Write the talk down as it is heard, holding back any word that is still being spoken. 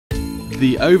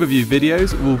The overview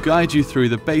videos will guide you through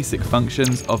the basic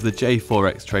functions of the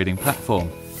JForex trading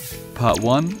platform. Part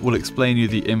 1 will explain you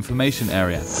the information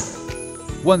area.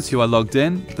 Once you are logged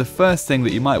in, the first thing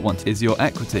that you might want is your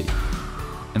equity.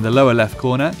 In the lower left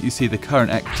corner, you see the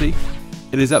current equity.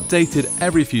 It is updated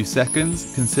every few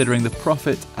seconds considering the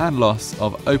profit and loss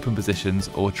of open positions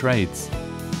or trades.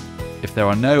 If there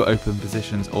are no open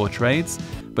positions or trades,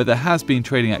 but there has been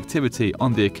trading activity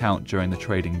on the account during the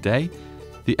trading day,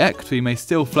 the equity may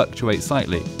still fluctuate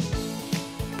slightly.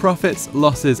 Profits,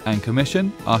 losses and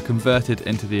commission are converted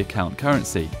into the account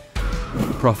currency.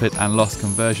 Profit and loss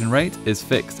conversion rate is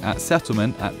fixed at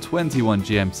settlement at 21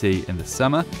 GMT in the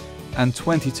summer and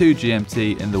 22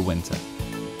 GMT in the winter.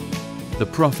 The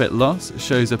profit loss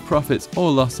shows the profits or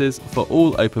losses for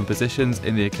all open positions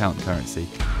in the account currency.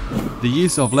 The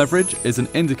use of leverage is an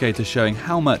indicator showing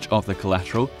how much of the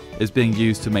collateral is being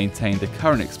used to maintain the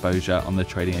current exposure on the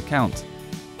trading account.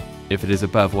 If it is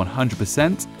above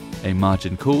 100%, a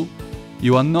margin call,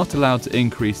 you are not allowed to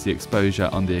increase the exposure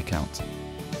on the account.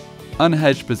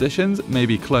 Unhedged positions may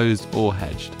be closed or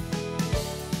hedged.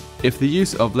 If the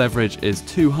use of leverage is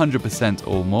 200%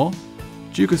 or more,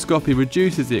 Dukascopy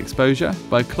reduces the exposure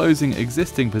by closing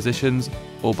existing positions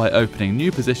or by opening new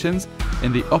positions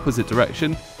in the opposite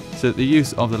direction so that the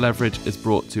use of the leverage is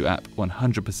brought to at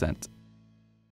 100%.